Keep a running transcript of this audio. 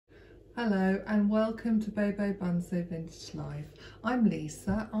Hello and welcome to Bobo Bunso Vintage Life. I'm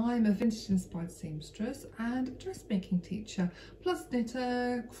Lisa. I'm a vintage inspired seamstress and dressmaking teacher, plus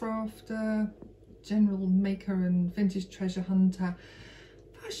knitter, crafter, general maker and vintage treasure hunter,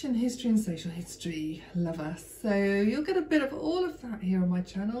 fashion history and social history lover. So you'll get a bit of all of that here on my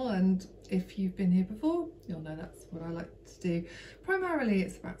channel, and if you've been here before, you'll know that's what I like to do. Primarily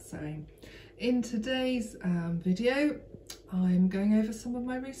it's about sewing. In today's video, I'm going over some of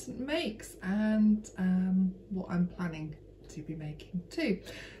my recent makes and what I'm planning to be making too.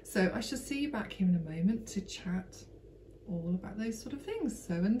 So I shall see you back here in a moment to chat all about those sort of things,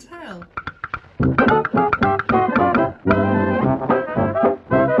 sew and tell.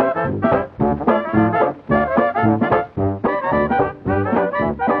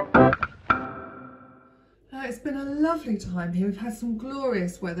 It's been a lovely time here. We've had some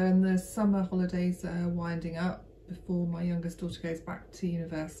glorious weather and the summer holidays are winding up before my youngest daughter goes back to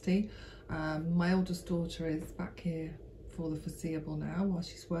university. My oldest daughter is back here for the foreseeable now while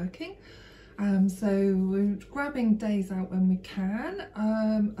she's working. So we're grabbing days out when we can,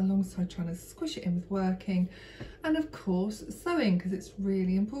 alongside trying to squish it in with working and of course sewing, because it's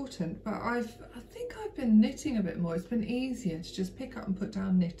really important. But I think I've been knitting a bit more. It's been easier to just pick up and put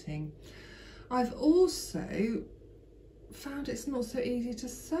down knitting. I've also found it's not so easy to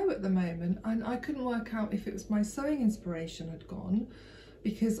sew at the moment, and I couldn't work out if it was my sewing inspiration had gone,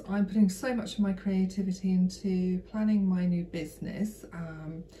 because I'm putting so much of my creativity into planning my new business,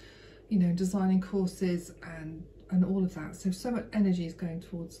 you know, designing courses and all of that, so much energy is going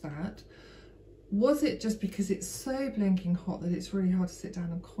towards that. Was it just because it's so blinking hot that it's really hard to sit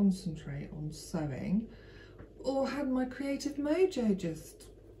down and concentrate on sewing, or had my creative mojo just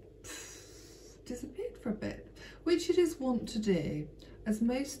disappeared for a bit, which it is wont to do, as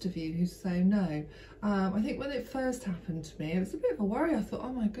most of you who sew know. I think when it first happened to me, it was a bit of a worry. I thought,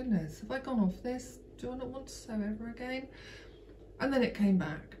 oh my goodness, have I gone off this? Do I not want to sew ever again? And then it came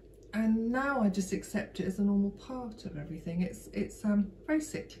back, and now I just accept it as a normal part of everything. It's very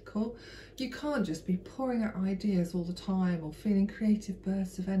cyclical. You can't just be pouring out ideas all the time or feeling creative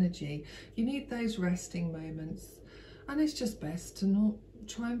bursts of energy. You need those resting moments, and it's just best to not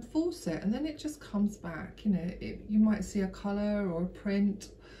try and force it, and then it just comes back. You know, you might see a colour or a print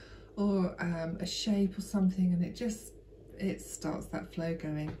or a shape or something, and it starts that flow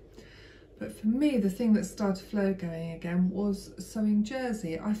going. But for me, the thing that started flow going again was sewing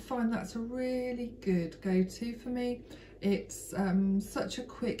jersey. I find that's a really good go-to for me. It's such a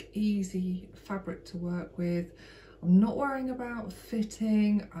quick, easy fabric to work with. I'm not worrying about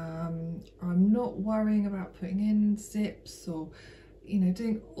fitting, I'm not worrying about putting in zips or, you know,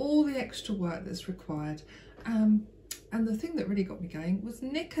 doing all the extra work that's required. And the thing that really got me going was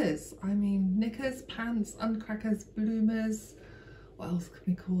knickers. I mean, knickers, pants, uncrackers, bloomers, what else can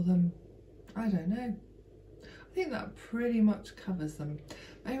we call them? I don't know. I think that pretty much covers them.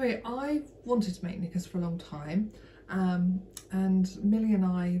 Anyway, I wanted to make knickers for a long time, and Millie and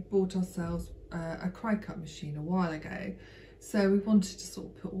I bought ourselves a cry cut machine a while ago. So we wanted to sort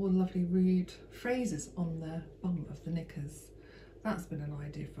of put all the lovely rude phrases on the bum of the knickers. That's been an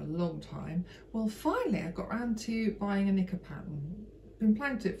idea for a long time. Well, finally I got around to buying a knicker pattern. Been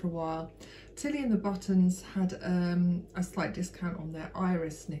planning to do it for a while. Tilly and the Buttons had a slight discount on their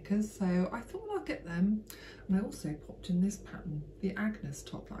iris knickers, so I thought, well, I'll get them. And I also popped in this pattern, the Agnes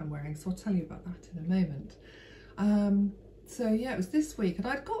top that I'm wearing, so I'll tell you about that in a moment. So yeah, it was this week, and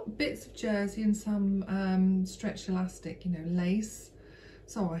I'd got bits of jersey and some stretched elastic, you know, lace.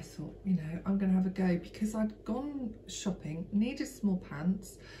 So I thought, you know, I'm going to have a go, because I'd gone shopping, needed small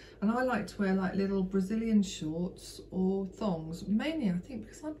pants, and I like to wear like little Brazilian shorts or thongs, mainly I think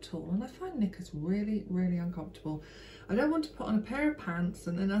because I'm tall and I find knickers really, really uncomfortable. I don't want to put on a pair of pants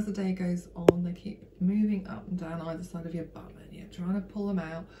and then as the day goes on, they keep moving up and down either side of your bum and you're trying to pull them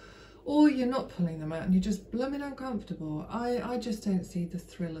out, or you're not pulling them out and you're just blooming uncomfortable. I just don't see the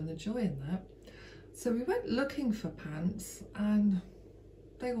thrill and the joy in that. So we went looking for pants and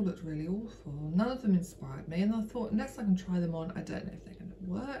they all looked really awful. None of them inspired me, and I thought, unless I can try them on, I don't know if they're going to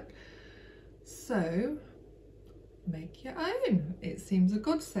work. So make your own. It seems a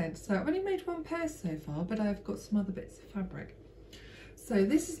godsend. So I've only made one pair so far, but I've got some other bits of fabric. So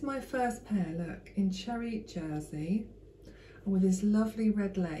this is my first pair, look, in cherry jersey and with this lovely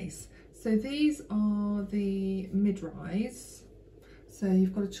red lace. So these are the mid-rise. So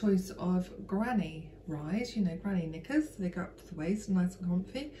you've got a choice of granny rise, you know, granny knickers, so they go up to the waist, nice and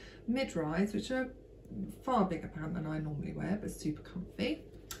comfy. Mid-rise, which are far bigger pant than I normally wear, but super comfy.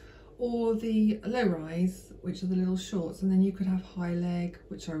 Or the low rise, which are the little shorts, and then you could have high leg,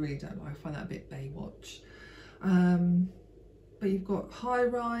 which I really don't like. I find that a bit Baywatch. but you've got high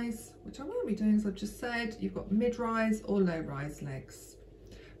rise, which I won't be doing as I've just said. You've got mid rise or low rise legs.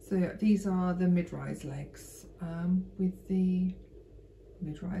 So these are the mid rise legs with the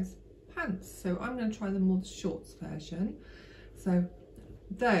mid rise pants. So I'm going to try the more shorts version. So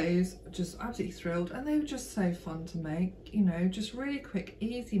those are just absolutely thrilled, and they were just so fun to make, you know, just really quick,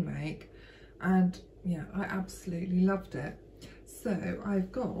 easy make, and yeah, I absolutely loved it. So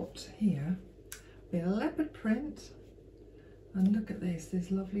I've got here the leopard print, and look at this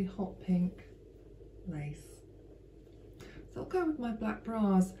lovely hot pink lace. So I'll go with my black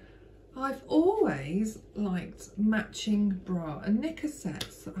bras. I've always liked matching bra and knicker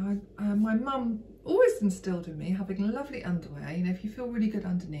sets. My mum always instilled in me having lovely underwear. You know, if you feel really good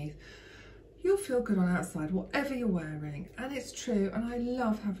underneath, you'll feel good on outside, whatever you're wearing. And it's true, and I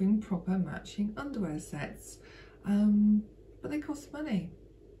love having proper matching underwear sets. But they cost money.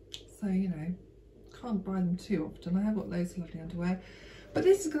 So, you know, can't buy them too often. I have got loads of lovely underwear. But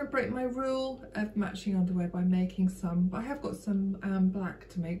this is going to break my rule of matching underwear by making some. I have got some black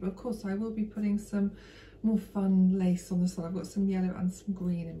to make, but of course I will be putting some more fun lace on the side. I've got some yellow and some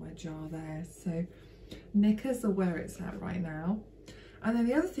green in my jar there. So knickers are where it's at right now. And then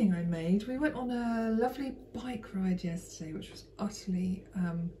the other thing I made, we went on a lovely bike ride yesterday, which was utterly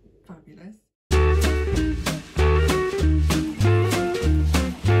fabulous.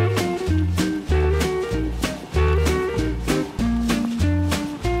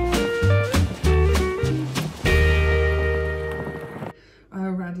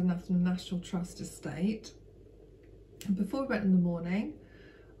 Around a National Trust estate, and before we went in the morning,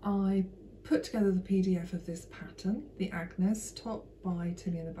 I put together the PDF of this pattern, the Agnes top by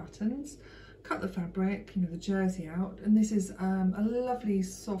Tilly and the Buttons, cut the fabric, you know, the jersey out, and this is a lovely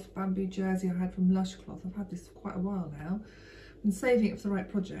soft bamboo jersey I had from Lush Cloth. I've had this for quite a while now. I'm saving it for the right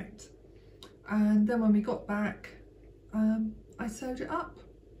project. And then when we got back, I sewed it up,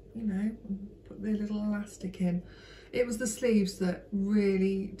 you know, and put the little elastic in. It was the sleeves that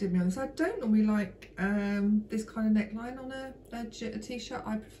really did me on this. I don't normally like this kind of neckline on a t-shirt.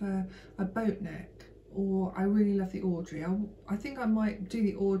 I prefer a boat neck, or I really love the Audrey. I think I might do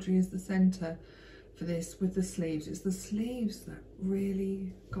the Audrey as the centre for this with the sleeves. It's the sleeves that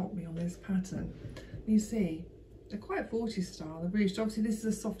really got me on this pattern. You see, they're quite 40s style. They're ruched. Obviously this is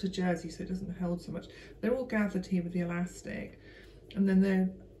a softer jersey, so it doesn't hold so much. They're all gathered here with the elastic, and then they're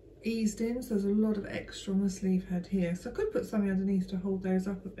eased in, so there's a lot of extra on the sleeve head here. So I could put something underneath to hold those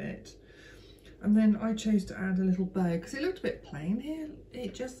up a bit. And then I chose to add a little bow because it looked a bit plain here.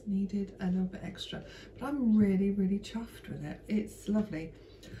 It just needed a little bit extra. But I'm really, really chuffed with it. It's lovely.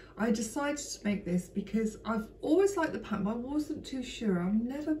 I decided to make this because I've always liked the pattern, but I wasn't too sure. I've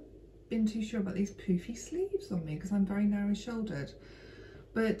never been too sure about these poofy sleeves on me because I'm very narrow shouldered.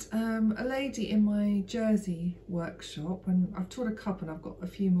 But a lady in my jersey workshop, and I've taught a couple and I've got a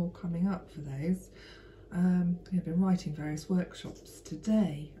few more coming up for those. I've been writing various workshops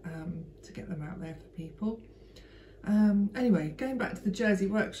today to get them out there for people. Anyway, going back to the jersey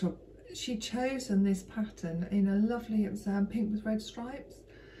workshop, she'd chosen this pattern in a lovely, it was pink with red stripes.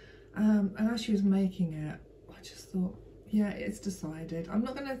 And as she was making it, I just thought, yeah, it's decided. I'm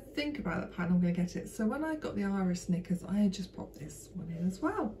not going to think about that pattern, I'm going to get it. So when I got the iris knickers, I had just popped this one in as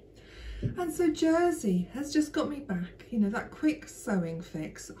well. And so jersey has just got me back, you know, that quick sewing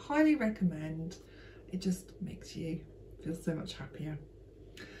fix. Highly recommend. It just makes you feel so much happier.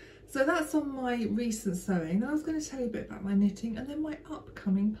 So that's on my recent sewing. Then I was going to tell you a bit about my knitting and then my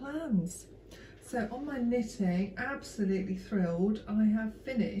upcoming plans. So on my knitting, absolutely thrilled. I have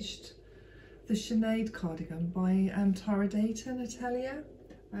finished the Sinead cardigan by Tara Dayton Atelier.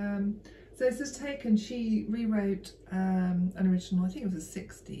 So this is taken, she rewrote an original, I think it was a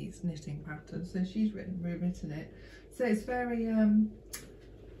 60s knitting pattern, so she's rewritten it. So it's very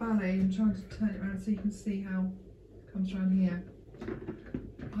ballet. I'm trying to turn it around so you can see how it comes around here.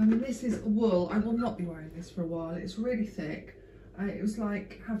 I mean, this is wool. I will not be wearing this for a while. It's really thick. It was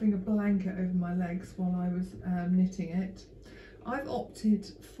like having a blanket over my legs while I was knitting it. I've opted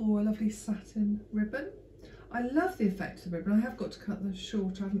for a lovely satin ribbon. I love the effect of the ribbon. I have got to cut them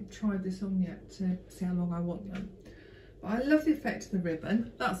short. I haven't tried this on yet to see how long I want them. But I love the effect of the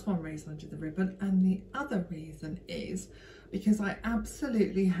ribbon. That's one reason I did the ribbon. And the other reason is because I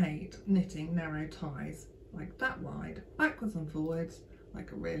absolutely hate knitting narrow ties like that wide, backwards and forwards, like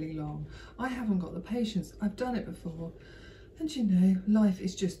really long. I haven't got the patience. I've done it before. And you know, life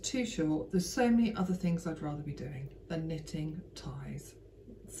is just too short. There's so many other things I'd rather be doing than knitting ties.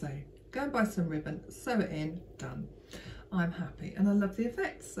 So go and buy some ribbon, sew it in, done. I'm happy and I love the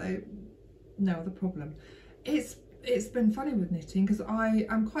effect, so no other problem. It's been funny with knitting because I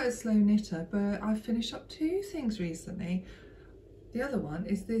am quite a slow knitter, but I've finished up 2 things recently. The other one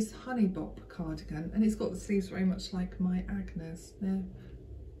is this Honey Bop cardigan, and it's got the sleeves very much like my Agnes.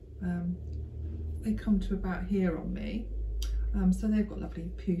 They come to about here on me. So they've got lovely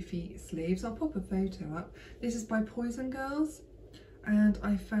poofy sleeves. I'll pop a photo up. This is by Poison Girls, and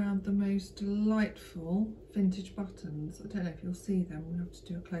I found the most delightful vintage buttons. I don't know if you'll see them. We'll have to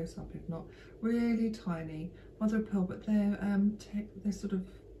do a close-up if not. Really tiny, mother of pearl, but they're sort of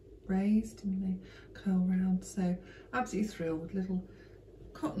raised and they curl round. So absolutely thrilled. Little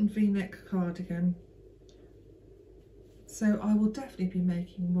cotton v-neck cardigan. So I will definitely be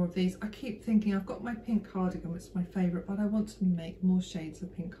making more of these. I keep thinking I've got my pink cardigan, which is my favourite, but I want to make more shades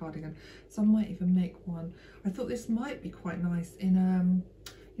of pink cardigan. So I might even make one. I thought this might be quite nice in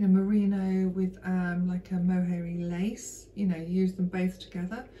you know, merino with like a mohair lace. You know, use them both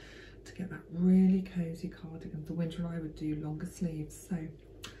together to get that really cosy cardigan for winter. And I would do longer sleeves. So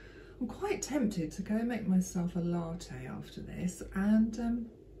I'm quite tempted to go make myself a latte after this and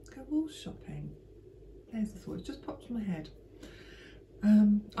go wool shopping. There's the thought, it just popped in my head.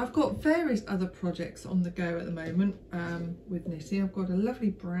 I've got various other projects on the go at the moment with knitting. I've got a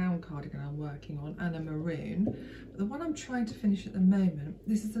lovely brown cardigan I'm working on and a maroon. But the one I'm trying to finish at the moment,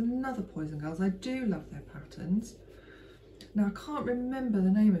 this is another Poison Girls. I do love their patterns. Now I can't remember the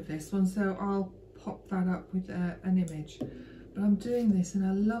name of this one, so I'll pop that up with an image. But I'm doing this in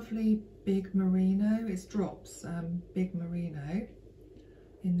a lovely big merino. It's drops, big merino,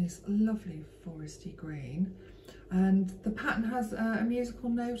 in this lovely foresty green, and the pattern has a musical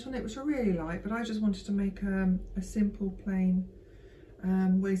note on it which I really like, but I just wanted to make a simple plain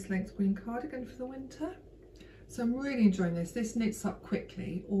waist length green cardigan for the winter. So I'm really enjoying this. This knits up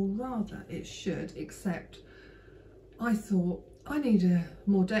quickly, or rather it should, except I thought I need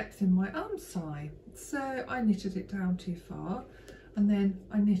more depth in my armscye, so I knitted it down too far, and then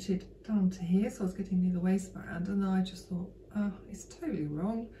I knitted down to here, so I was getting near the waistband, and then I just thought, oh, it's totally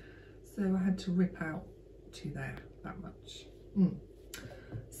wrong. So I had to rip out to there, that much.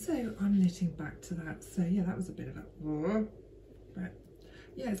 So I'm knitting back to that. So yeah, that was a bit of a, but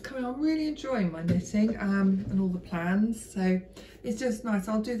yeah, it's coming. I'm really enjoying my knitting and all the plans. So it's just nice.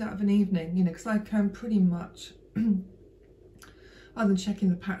 I'll do that of an evening, you know, because I can pretty much, other than checking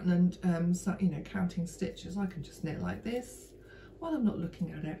the pattern and so, you know, counting stitches, I can just knit like this while I'm not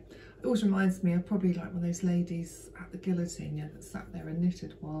looking at it. It always reminds me of probably like one of those ladies at the guillotine, yeah, that sat there and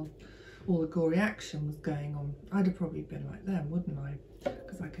knitted while all the gory action was going on. I'd have probably been like them, wouldn't I?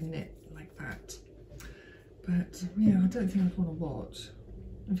 Because I can knit like that. But yeah, I don't think I'd want to watch.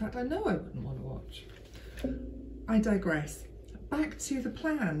 In fact, I know I wouldn't want to watch. I digress. Back to the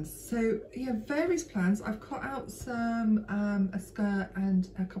plans. So yeah, various plans. I've cut out some a skirt and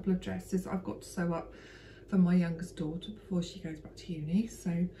a couple of dresses I've got to sew up for my youngest daughter before she goes back to uni.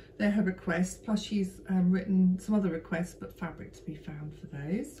 So they're her requests, plus she's written some other requests, but fabric to be found for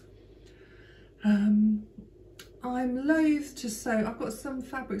those. I'm loath to sew. I've got some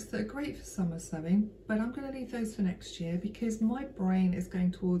fabrics that are great for summer sewing, but I'm going to leave those for next year because my brain is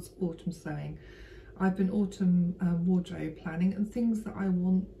going towards autumn sewing. I've been autumn wardrobe planning and things that I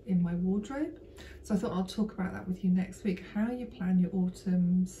want in my wardrobe. So I thought I'll talk about that with you next week, how you plan your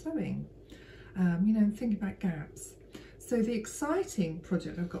autumn sewing. You know, and think about gaps. So the exciting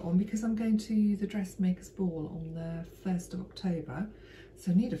project I've got on, because I'm going to the dressmakers ball on the 1st of October,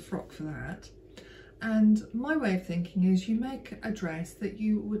 so I need a frock for that. And my way of thinking is you make a dress that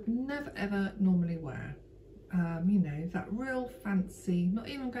you would never ever normally wear. You know, that real fancy, not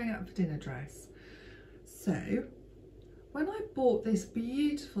even going out for dinner dress. So when I bought this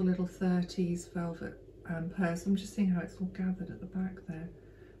beautiful little 30s velvet purse, I'm just seeing how it's all gathered at the back there.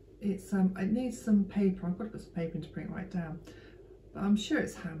 It's it needs some paper. I've got to put some paper in to bring it right down, but I'm sure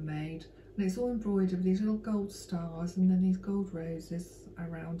it's handmade, and it's all embroidered with these little gold stars and then these gold roses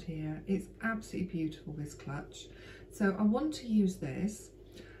around here. It's absolutely beautiful, this clutch. So I want to use this,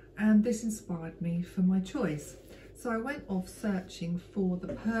 and this inspired me for my choice. So I went off searching for the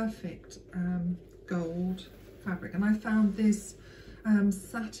perfect gold fabric, and I found this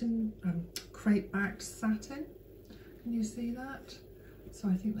satin, crepe backed satin. Can you see that? So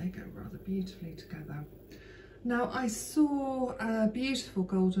I think they go rather beautifully together. Now I saw a beautiful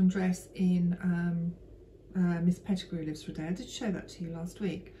golden dress in Miss Pettigrew Lives for a Day. I did show that to you last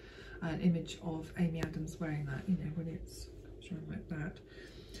week, an image of Amy Adams wearing that, you know, when it's showing like that.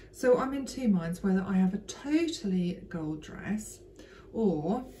 So I'm in two minds whether I have a totally gold dress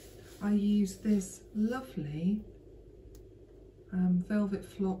or I use this lovely velvet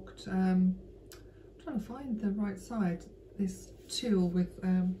flocked, I'm trying to find the right side, this tulle with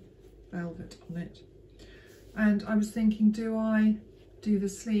velvet on it. And I was thinking, do I do the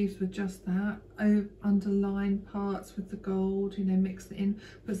sleeves with just that, underline parts with the gold, you know, mix it in,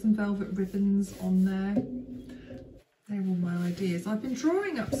 put some velvet ribbons on there. They're all my ideas. I've been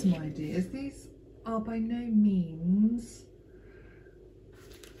drawing up some ideas. These are by no means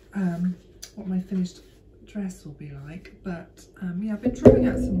what my finished dress will be like, but yeah, I've been drawing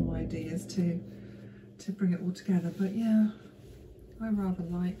out some more ideas to bring it all together. But yeah, I rather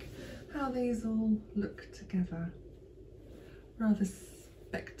like how these all look together. Rather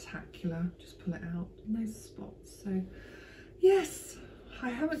spectacular. Just pull it out, no spots. So yes, I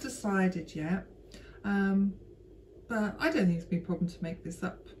haven't decided yet, but I don't think it's been a problem to make this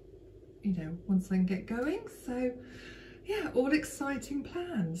up, you know, once I can get going. So yeah, all exciting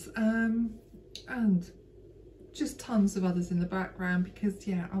plans, and just tons of others in the background, because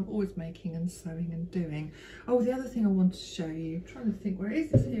yeah, I'm always making and sewing and doing. Oh, the other thing I want to show you, I'm trying to think where it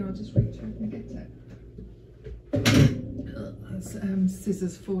is. It's here. I'll just reach over and get it.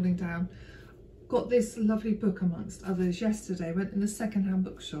 Scissors falling down. Got this lovely book amongst others yesterday. Went in the second-hand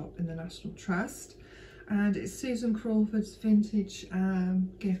bookshop in the National Trust, and it's Susan Crawford's Vintage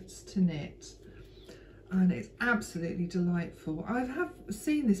Gifts to Knit, and it's absolutely delightful. I have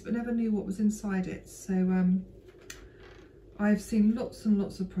seen this but never knew what was inside it, so I've seen lots and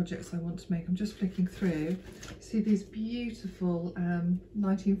lots of projects I want to make. I'm just flicking through. See these beautiful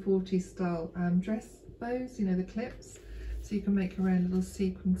 1940s style dress bows, you know, the clips, so you can make your own little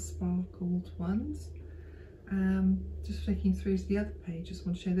sequin sparkled ones. Just flicking through to the other page, just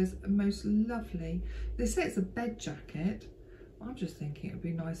want to show this most lovely, they say it's a bed jacket. I'm just thinking it would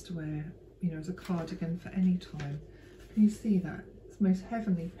be nice to wear, you know, as a cardigan for any time. Can you see that? It's most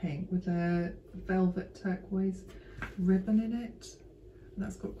heavenly pink with a velvet turquoise ribbon in it, and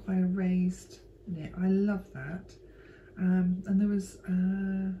that's got quite a raised knit. I love that. And there was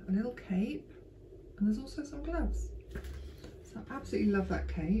a little cape, and there's also some gloves. So I absolutely love that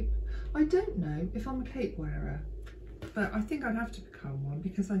cape. I don't know if I'm a cape wearer, but I think I'd have to become one,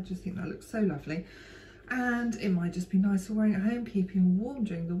 because I just think that looks so lovely, and it might just be nice for wearing at home, keeping warm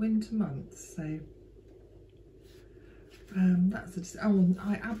during the winter months. So that's oh,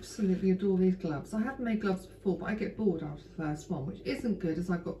 I absolutely adore these gloves. I haven't made gloves before, but I get bored after the first one, which isn't good as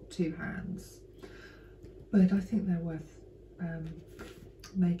I've got two hands, but I think they're worth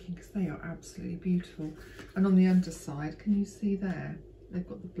making, because they are absolutely beautiful. And on the underside, can you see there, they've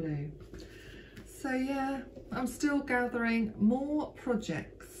got the blue. So yeah, I'm still gathering more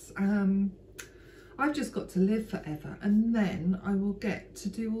projects. I've just got to live forever, and then I will get to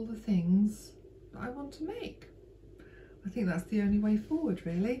do all the things that I want to make. I think that's the only way forward,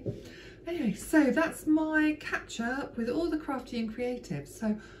 really. Anyway, so that's my catch up with all the crafty and creative.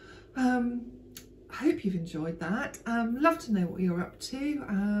 So I hope you've enjoyed that. Love to know what you're up to,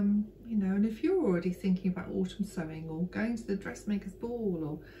 you know, and if you're already thinking about autumn sewing or going to the dressmaker's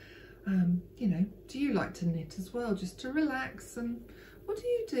ball, or you know, do you like to knit as well, just to relax? And what do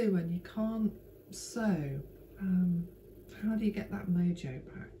you do when you can't sew? How do you get that mojo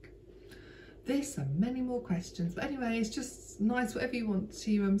back? This and many more questions. But anyway, it's just nice, whatever you want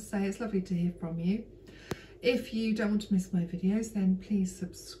to say. It's lovely to hear from you. If you don't want to miss my videos, then please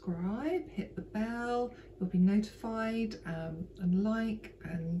subscribe, hit the bell, you'll be notified, and like,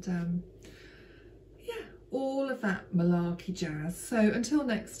 and yeah, all of that malarkey jazz. So until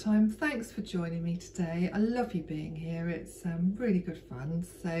next time, thanks for joining me today. I love you being here. It's really good fun.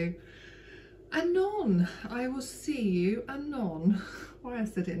 So anon, I will see you anon. Why I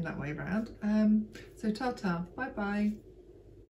said it in that way round. So ta-ta, bye-bye.